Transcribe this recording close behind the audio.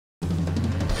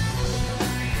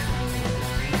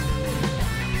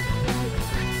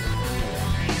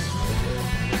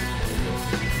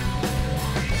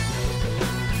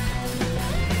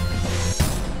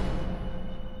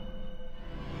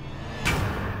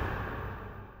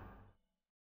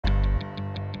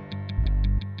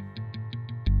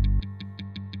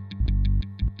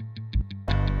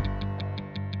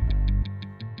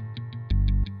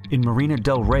In Marina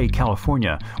del Rey,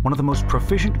 California, one of the most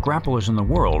proficient grapplers in the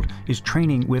world is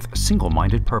training with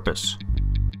single-minded purpose.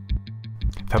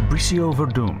 Fabricio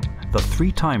Werdum, the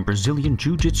three-time Brazilian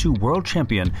Jiu-Jitsu world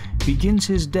champion, begins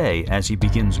his day as he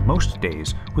begins most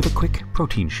days with a quick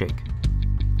protein shake.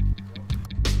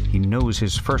 He knows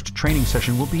his first training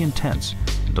session will be intense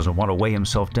and doesn't want to weigh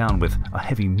himself down with a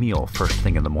heavy meal first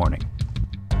thing in the morning.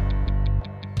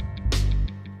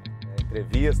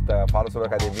 Entrevista, falo sobre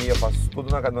academia, faço tudo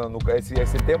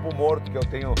esse tempo morto que eu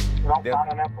tenho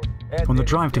dentro. On the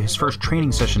drive to his first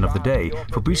training session of the day,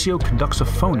 Fabricio conducts a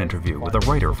phone interview with a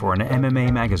writer for an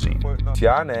MMA magazine.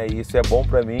 E isso é bom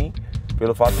para mim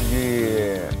pelo fato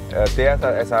de ter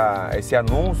esse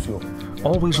anúncio.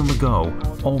 Always on the go,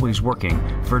 always working,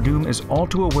 Werdum is all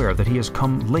too aware that he has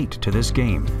come late to this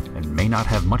game and may not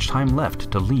have much time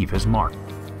left to leave his mark.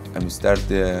 I'm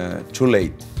too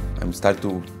late. I'm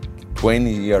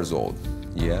 20 years old,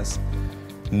 yes.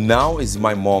 Now is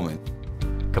my moment.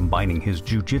 Combining his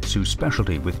jiu-jitsu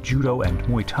specialty with judo and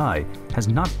Muay Thai has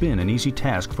not been an easy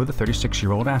task for the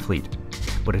 36-year-old athlete,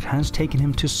 but it has taken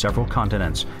him to several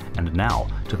continents and now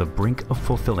to the brink of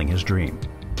fulfilling his dream.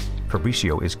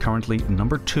 Fabricio is currently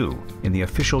number 2 in the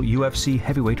official UFC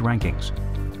heavyweight rankings,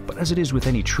 but as it is with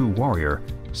any true warrior,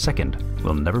 second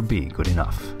will never be good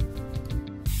enough.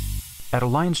 At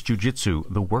Alliance Jiu-Jitsu,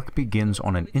 the work begins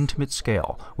on an intimate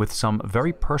scale with some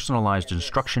very personalized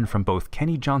instruction from both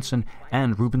Kenny Johnson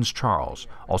and Rubens Charles,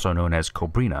 also known as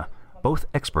Cobrina, both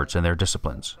experts in their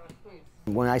disciplines.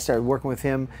 When I started working with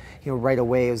him, right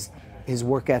away it was his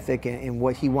work ethic and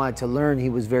what he wanted to learn. He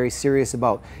was very serious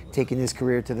about taking his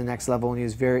career to the next level, and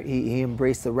he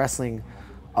embraced the wrestling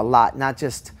a lot, not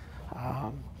just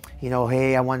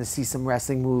hey, I want to see some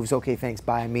wrestling moves, okay, thanks,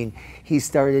 bye. I mean, he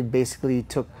started basically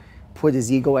put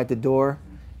his ego at the door,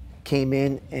 came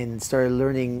in and started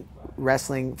learning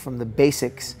wrestling from the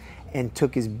basics and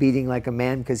took his beating like a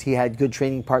man because he had good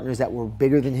training partners that were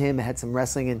bigger than him, had some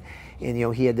wrestling, and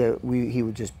he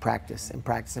would just practice and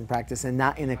practice and practice, and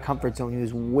not in a comfort zone. He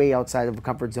was way outside of a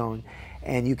comfort zone,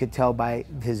 and you could tell by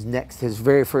his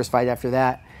very first fight after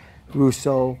that,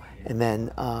 Russo, and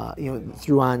then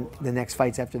through on the next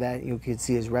fights after that, you could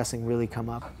see his wrestling really come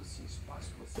up.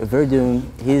 Werdum,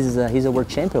 he's a world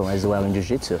champion as well in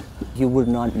Jiu-Jitsu. He would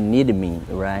not need me,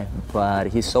 right? But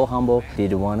he's so humble. He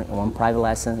did one private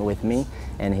lesson with me,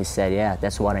 and he said, yeah,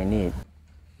 that's what I need.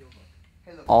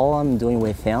 All I'm doing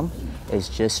with him is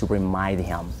just remind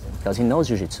him, because he knows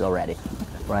Jiu-Jitsu already,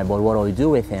 right? But what I do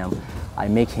with him, I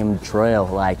make him drill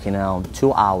like,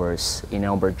 2 hours,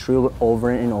 but drill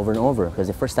over and over and over. Because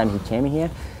the first time he came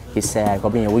here, he said,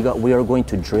 we are going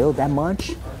to drill that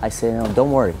much? I said, no,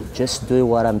 don't worry, just do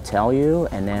what I'm telling you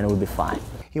and then we'll be fine.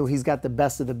 He's got the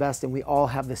best of the best, and we all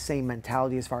have the same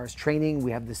mentality as far as training.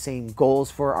 We have the same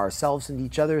goals for ourselves and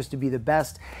each other, is to be the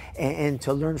best and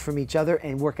to learn from each other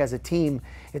and work as a team.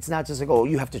 It's not just like, oh,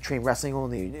 you have to train wrestling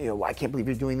only. I can't believe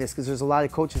you're doing this, because there's a lot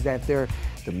of coaches that if they're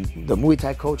the Muay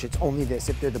Thai coach, it's only this.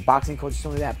 If they're the boxing coach, it's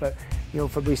only that. But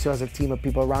Fabricio has a team of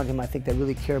people around him, I think, that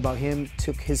really care about him,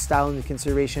 took his style into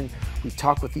consideration. We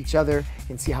talk with each other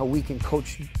and see how we can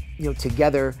coach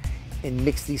together and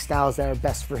mix these styles that are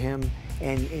best for him,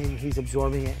 and he's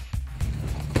absorbing it.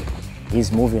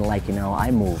 He's moving like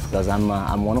I move, because I'm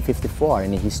 154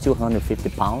 and he's 250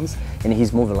 pounds, and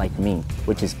he's moving like me,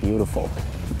 which is beautiful.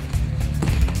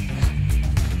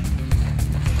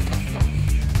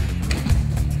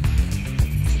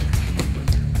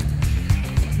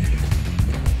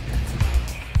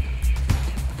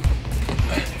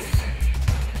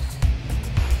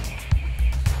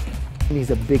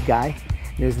 He's a big guy.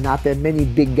 There's not that many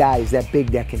big guys that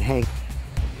big that can hang.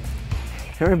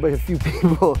 There are but a few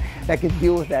people that can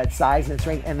deal with that size and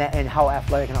strength and how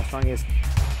athletic and how strong he is.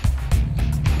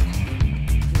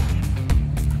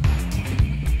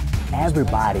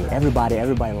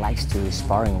 Everybody likes to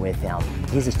sparring with him.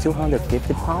 He's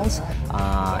 250 pounds.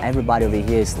 Everybody over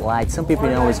here is light. Some people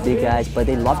is big guys, but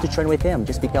they love to train with him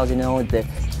just because the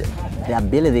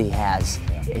ability he has.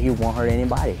 He won't hurt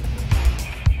anybody.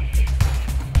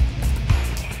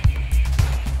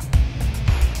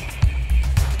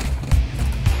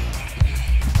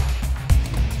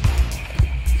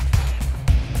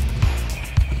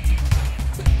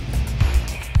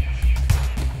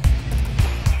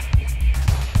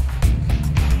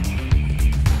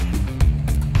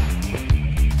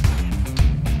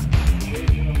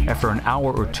 After an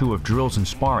hour or two of drills and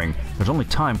sparring, there's only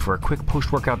time for a quick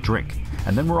post-workout drink,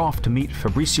 and then we're off to meet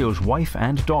Fabricio's wife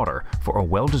and daughter for a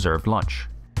well-deserved lunch.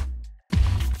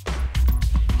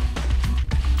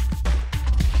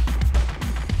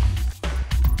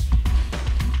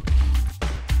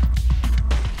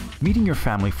 Meeting your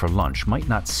family for lunch might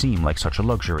not seem like such a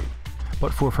luxury,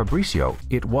 but for Fabricio,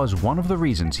 it was one of the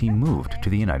reasons he moved to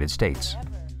the United States.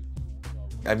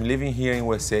 I'm living here in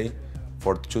USA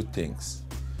for two things.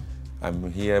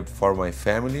 I'm here for my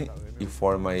family and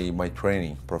for my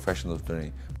training, professional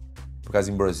training. Because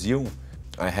in Brazil,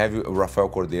 I have Rafael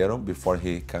Cordeiro before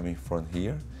he coming from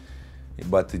here,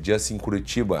 but just in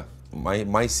Curitiba,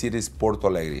 my city is Porto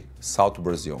Alegre, South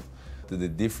Brazil. The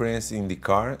difference in the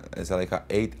car is like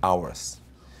 8 hours.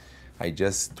 I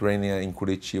just train in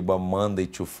Curitiba Monday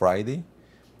to Friday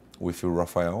with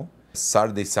Rafael.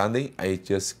 Saturday, Sunday,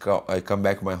 I come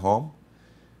back my home,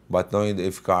 but not in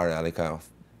the car, like a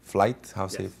flight, how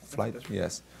say flight?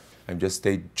 Yes. I just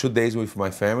stay 2 days with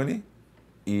my family,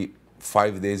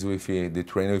 5 days with the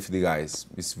training with the guys.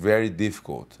 It's very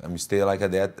difficult. I'm stay like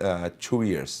that 2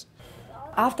 years.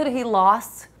 After he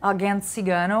lost against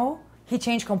Cigano, he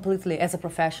changed completely as a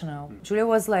professional. Julia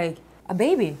was like a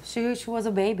baby. She was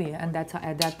a baby at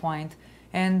that point.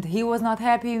 And he was not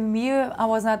happy. Me, I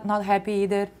was not happy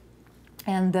either.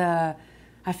 And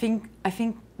I think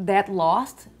that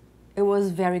loss, it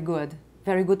was very good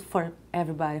for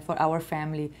everybody, for our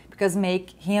family, because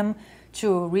make him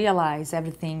to realize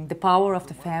everything, the power of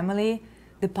the family,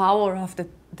 the power of the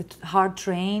hard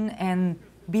train, and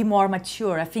be more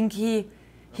mature. I think he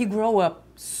grew up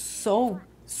so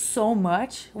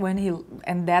much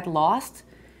and that lost,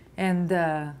 and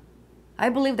I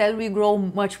believe that we grow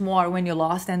much more when you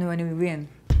lost than when we win.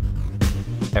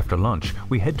 After lunch,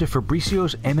 we head to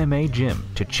Fabricio's MMA gym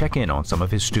to check in on some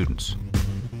of his students.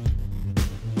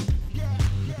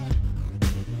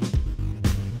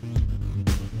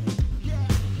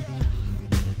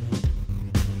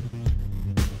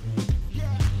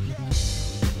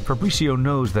 Fabricio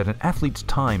knows that an athlete's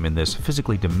time in this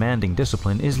physically demanding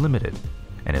discipline is limited,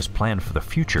 and his plan for the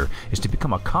future is to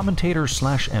become a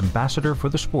commentator/ambassador for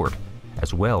the sport,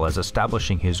 as well as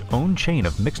establishing his own chain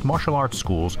of mixed martial arts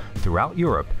schools throughout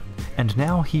Europe, and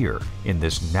now here in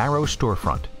this narrow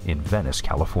storefront in Venice,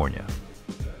 California.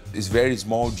 It's very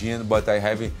small gym, but I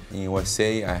have it in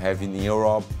USA, I have in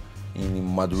Europe,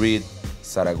 in Madrid,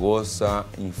 Zaragoza,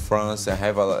 in France. I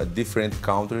have different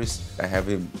countries. I have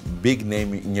a big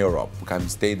name in Europe. I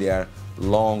stay there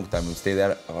long time. I stay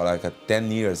there like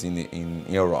 10 years in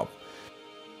Europe.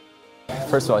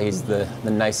 First of all, he's the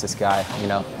nicest guy, you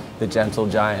know, the gentle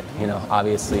giant. You know,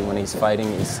 obviously when he's fighting,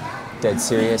 he's dead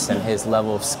serious, and his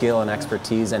level of skill and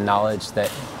expertise and knowledge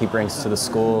that he brings to the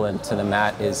school and to the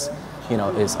mat is, you know,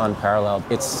 is unparalleled.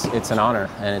 It's an honor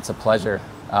and it's a pleasure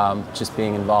just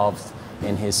being involved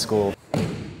in his school.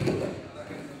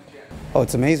 Oh,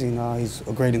 it's amazing. He's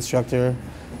a great instructor,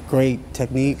 great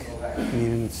technique. I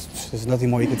mean, there's nothing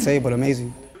more you could say, but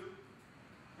amazing.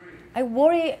 I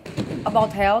worry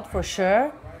about health for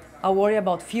sure. I worry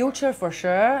about future for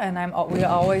sure, and we're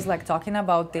always like talking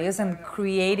about this and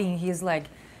creating. He's like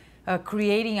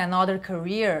creating another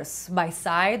careers by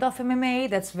side of MMA.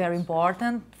 That's very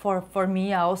important for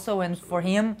me also and for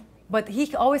him. But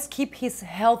he always keep his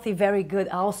healthy very good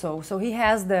also. So he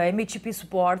has the MHP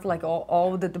support, like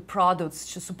all the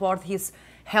products to support his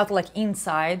health, like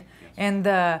inside. And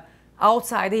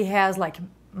outside he has like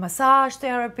massage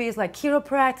therapies, like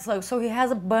chiropractic. Like, so he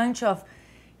has a bunch of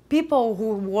people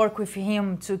who work with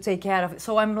him to take care of it.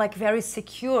 So I'm like very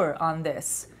secure on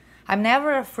this. I'm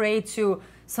never afraid to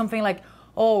something like,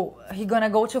 oh, he gonna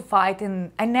go to fight,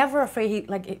 and I'm never afraid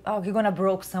he gonna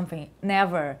broke something.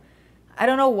 Never. I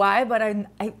don't know why, but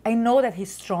I know that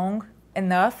he's strong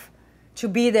enough to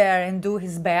be there and do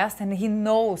his best, and he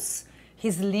knows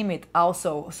his limit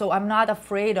also. So I'm not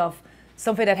afraid of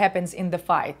something that happens in the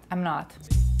fight. I'm not.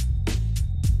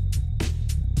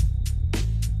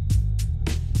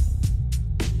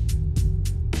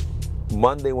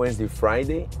 Monday, Wednesday,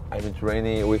 Friday, I'm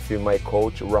training with my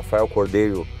coach, Rafael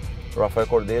Cordeiro. Rafael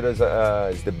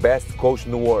Cordeiro is the best coach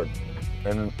in the world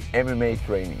in MMA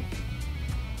training.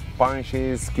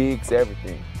 Punches, kicks,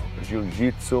 everything.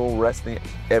 Jiu-jitsu, wrestling,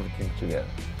 everything together.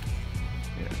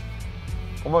 Yeah.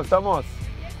 ¿Cómo estamos?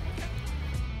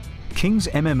 King's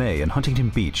MMA in Huntington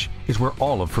Beach is where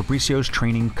all of Fabricio's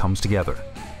training comes together.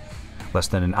 Less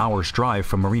than an hour's drive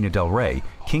from Marina del Rey,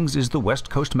 King's is the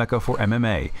West Coast mecca for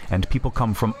MMA, and people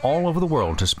come from all over the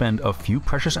world to spend a few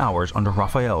precious hours under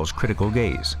Rafael's critical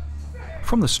gaze.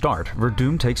 From the start,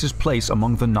 Werdum takes his place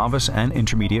among the novice and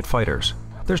intermediate fighters.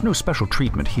 There's no special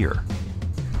treatment here.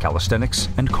 Calisthenics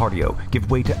and cardio give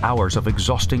way to hours of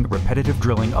exhausting, repetitive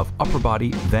drilling of upper body,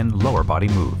 then lower body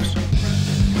moves.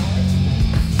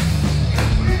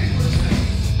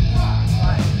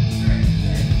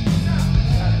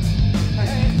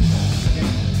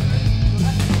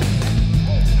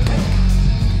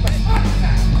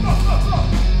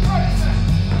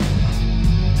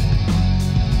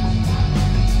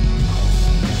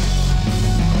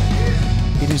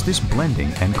 is this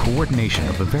blending and coordination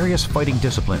of the various fighting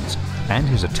disciplines and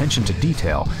his attention to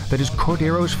detail that is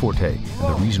Cordeiro's forte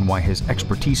and the reason why his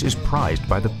expertise is prized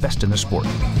by the best in the sport.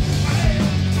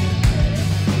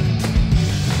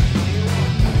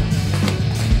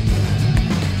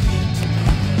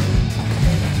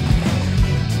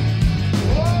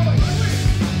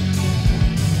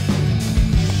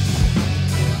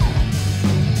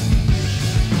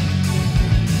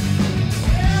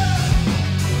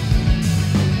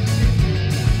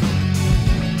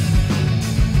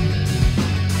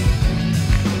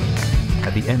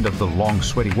 At the end of the long,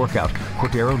 sweaty workout,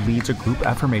 Cordeiro leads a group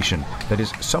affirmation that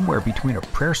is somewhere between a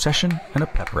prayer session and a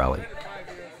pep rally.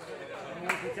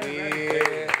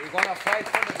 We're gonna fight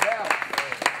for the belt.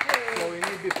 So we need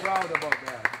to be proud about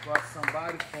that, because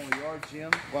somebody from your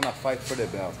gym gonna fight for the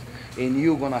belt, and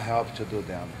you're gonna help to do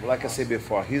that. Like I said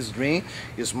before, his dream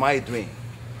is my dream.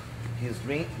 His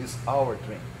dream is our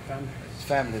dream.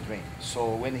 Family dream.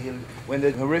 So when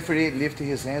the referee lifts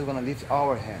his hands, we're gonna lift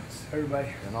our hands. Everybody,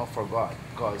 you know, for God,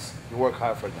 because he worked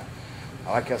hard for them.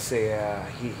 Like I say,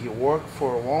 he worked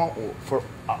for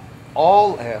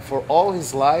all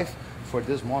his life for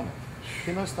this moment.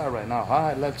 He don't start right now.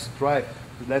 Let's try.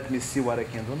 Let me see what I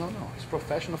can do. No. He's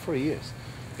professional for years,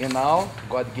 and now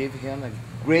God gave him a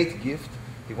great gift.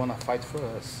 He wanna fight for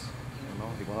us. You know,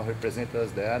 he wanna represent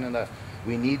us there, and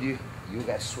we need you. You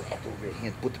guys sweat over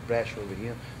him, put pressure over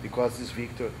him, because this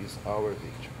victory is our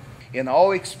victory. In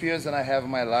all experience that I have in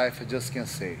my life, I just can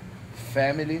say,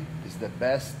 family is the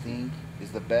best thing,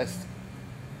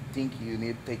 you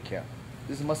need to take care of.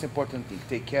 This is the most important thing,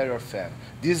 take care of your family.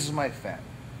 This is my family.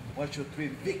 1, 2, 3,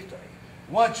 victory.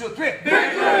 1, 2, 3, victory!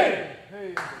 Hey,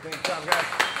 thank you,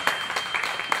 guys.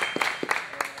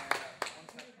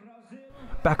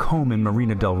 Back home in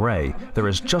Marina del Rey, there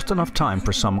is just enough time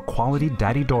for some quality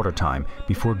daddy-daughter time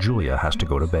before Julia has to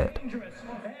go to bed.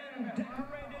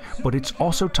 But it's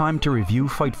also time to review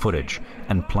fight footage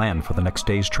and plan for the next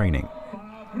day's training.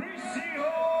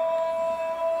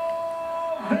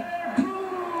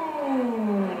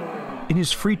 In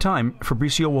his free time,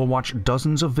 Fabricio will watch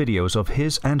dozens of videos of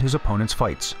his and his opponent's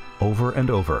fights, over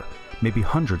and over, maybe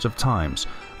hundreds of times,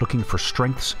 looking for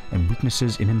strengths and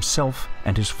weaknesses in himself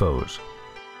and his foes.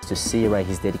 To see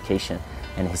his dedication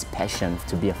and his passion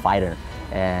to be a fighter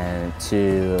and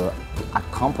to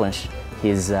accomplish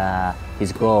his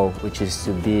goal, which is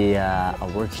to be a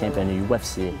world champion in the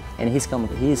UFC, and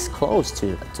he's close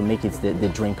to make it the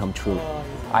dream come true.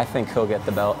 I think he'll get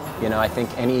the belt. You know, I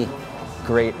think any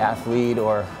great athlete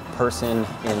or person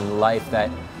in life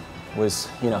that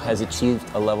has achieved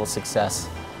a level of success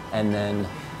and then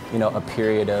a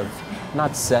period of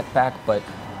not setback but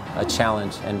a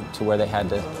challenge, and to where they had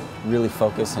to really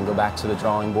focus and go back to the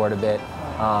drawing board a bit,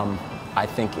 I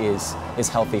think is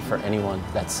healthy for anyone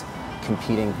that's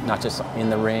competing, not just in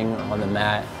the ring, on the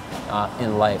mat,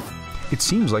 in life. It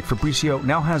seems like Fabricio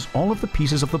now has all of the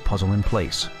pieces of the puzzle in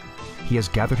place. He has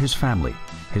gathered his family,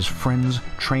 his friends,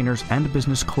 trainers, and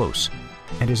business close,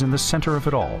 and is in the center of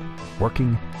it all,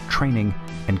 working, training,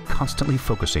 and constantly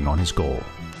focusing on his goal.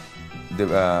 The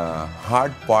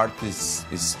hard part is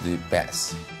the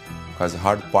best. Because the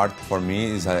hard part for me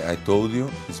is, I told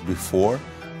you, is before,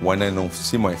 when I don't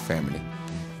see my family.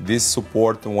 This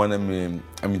support when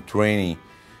I'm training,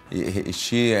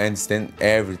 she understands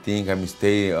everything. I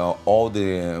stay all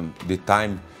the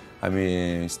time.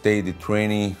 Stay the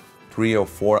training 3 or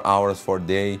 4 hours for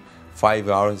day, 5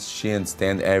 hours. She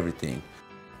understands everything.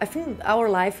 I think our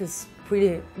life is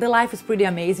pretty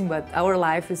amazing, but our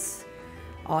life is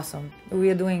awesome.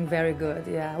 We are doing very good.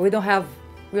 Yeah,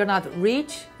 we're not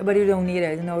rich, but we don't need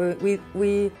it. You know,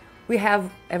 we have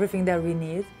everything that we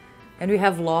need, and we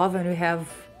have love and we have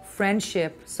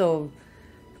friendship. So,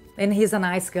 and he's a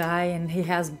nice guy, and he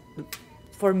has,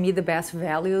 for me, the best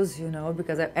values. You know,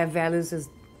 because values is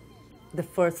the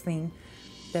first thing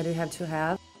that we have to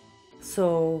have.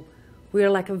 So we're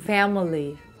like a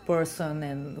family person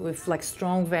and with like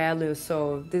strong values.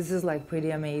 So this is like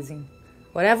pretty amazing.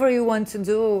 Whatever you want to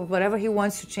do, whatever he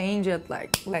wants to change it,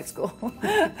 like, let's go.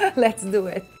 Let's do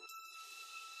it.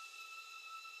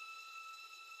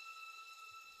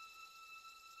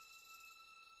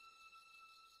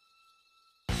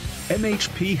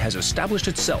 MHP has established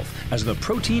itself as the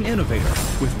protein innovator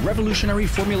with revolutionary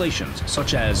formulations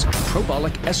such as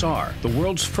Probolic SR, the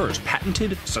world's first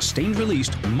patented,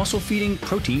 sustained-released, muscle-feeding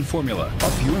protein formula.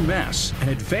 Up your mass, an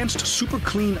advanced super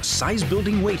clean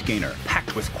size-building weight gainer packed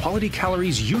packed with quality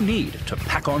calories you need to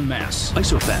pack on mass.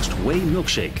 Isofast Whey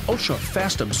Milkshake, ultra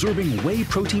fast absorbing whey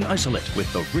protein isolate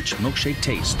with the rich milkshake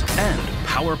taste. And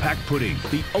Power Pack Pudding,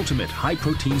 the ultimate high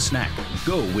protein snack.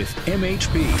 Go with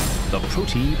MHP, the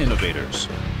protein innovators.